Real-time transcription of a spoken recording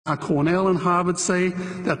Cornell and Harvard say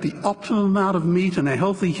that the optimum amount of meat in a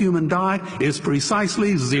healthy human diet is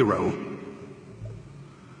precisely 0.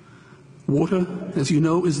 Water, as you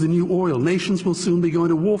know, is the new oil. Nations will soon be going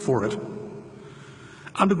to war for it.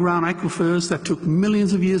 Underground aquifers that took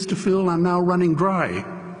millions of years to fill are now running dry.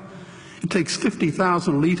 It takes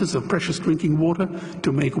 50,000 liters of precious drinking water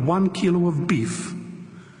to make 1 kilo of beef.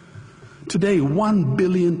 Today, 1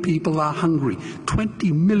 billion people are hungry.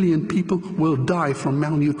 20 million people will die from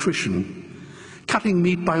malnutrition. Cutting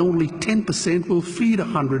meat by only 10% will feed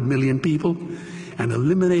 100 million people, and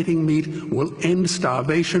eliminating meat will end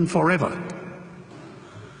starvation forever.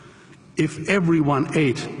 If everyone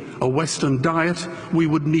ate a Western diet, we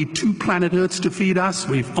would need 2 planet Earths to feed us.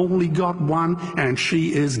 We've only got one, and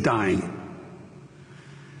she is dying.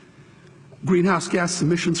 Greenhouse gas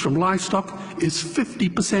emissions from livestock is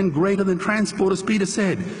 50% greater than transport, as Peter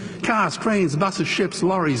said. Cars, trains, buses, ships,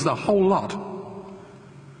 lorries, the whole lot.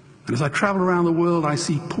 And as I travel around the world, I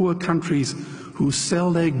see poor countries who sell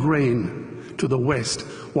their grain to the West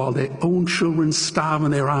while their own children starve in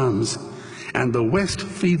their arms. And the West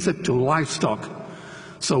feeds it to livestock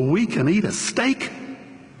so we can eat a steak?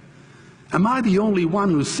 Am I the only one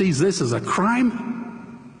who sees this as a crime?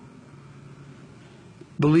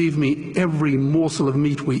 Believe me, every morsel of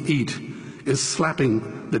meat we eat is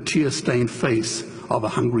slapping the tear-stained face of a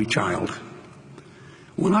hungry child.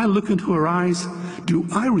 When I look into her eyes, do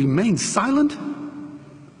I remain silent?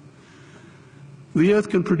 The earth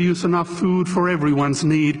can produce enough food for everyone's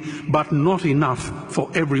need, but not enough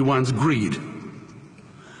for everyone's greed.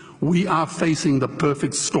 We are facing the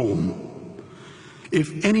perfect storm.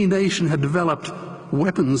 If any nation had developed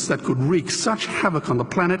weapons that could wreak such havoc on the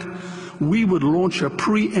planet, we would launch a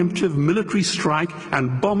preemptive military strike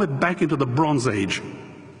and bomb it back into the Bronze Age.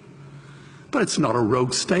 But it's not a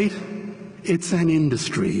rogue state, it's an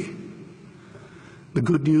industry. The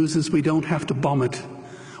good news is we don't have to bomb it.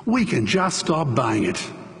 We can just stop buying it.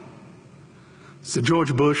 Sir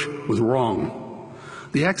George Bush was wrong.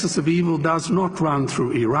 The axis of evil does not run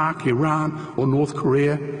through Iraq, Iran, or North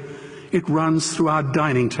Korea. It runs through our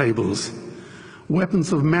dining tables.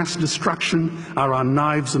 Weapons of mass destruction are our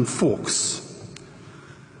knives and forks.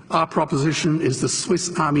 Our proposition is the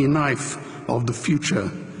Swiss Army knife of the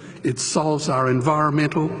future. It solves our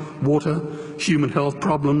environmental, water, human health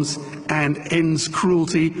problems and ends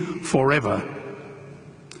cruelty forever.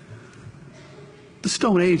 The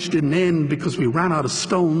Stone Age didn't end because we ran out of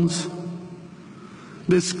stones.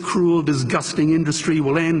 This cruel, disgusting industry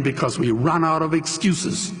will end because we run out of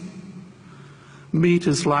excuses. Meat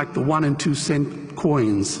is like the 1 and 2 cent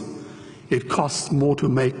coins. It costs more to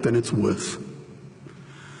make than it's worth.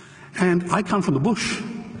 And I come from the bush.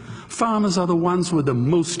 Farmers are the ones with the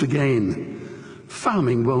most to gain.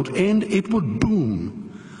 Farming won't end, it would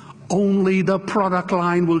boom. Only the product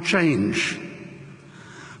line will change.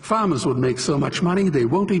 Farmers would make so much money they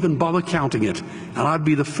won't even bother counting it, and I'd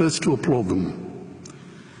be the first to applaud them.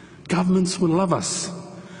 Governments would love us.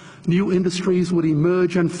 New industries would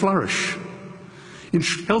emerge and flourish.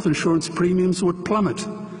 Health insurance premiums would plummet.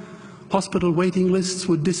 Hospital waiting lists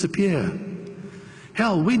would disappear.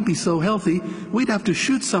 Hell, we'd be so healthy, we'd have to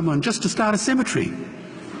shoot someone just to start a cemetery.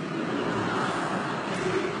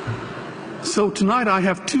 So tonight I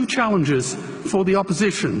have 2 challenges for the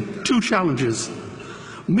opposition. 2 challenges.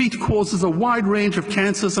 Meat causes a wide range of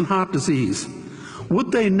cancers and heart disease.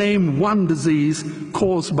 Would they name one disease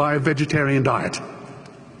caused by a vegetarian diet?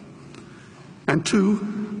 And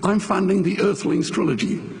 2, I'm funding the Earthlings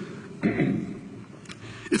trilogy.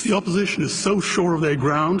 If the opposition is so sure of their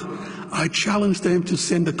ground, I challenge them to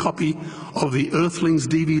send a copy of the Earthlings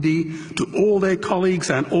DVD to all their colleagues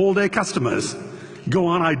and all their customers. Go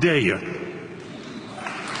on, I dare you.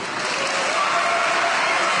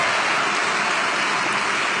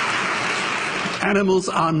 Animals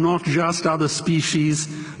are not just other species,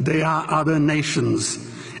 they are other nations,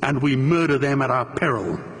 and we murder them at our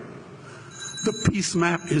peril. The peace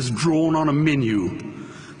map is drawn on a menu.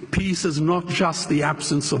 Peace is not just the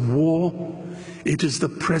absence of war, it is the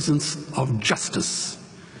presence of justice.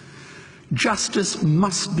 Justice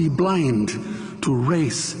must be blind to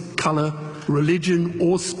race, color, religion,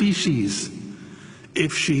 or species.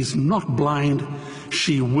 If she's not blind,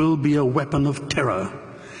 she will be a weapon of terror.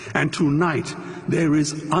 And tonight, there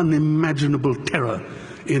is unimaginable terror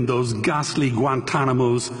in those ghastly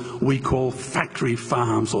Guantanamos we call factory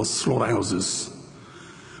farms or slaughterhouses.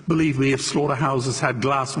 Believe me, if slaughterhouses had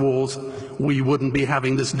glass walls, we wouldn't be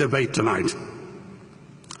having this debate tonight.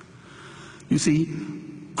 You see,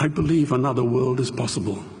 I believe another world is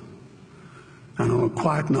possible. And on a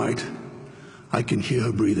quiet night, I can hear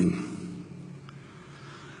her breathing.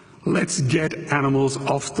 Let's get animals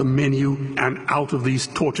off the menu and out of these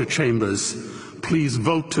torture chambers. Please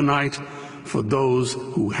vote tonight for those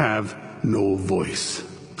who have no voice.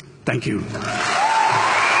 Thank you.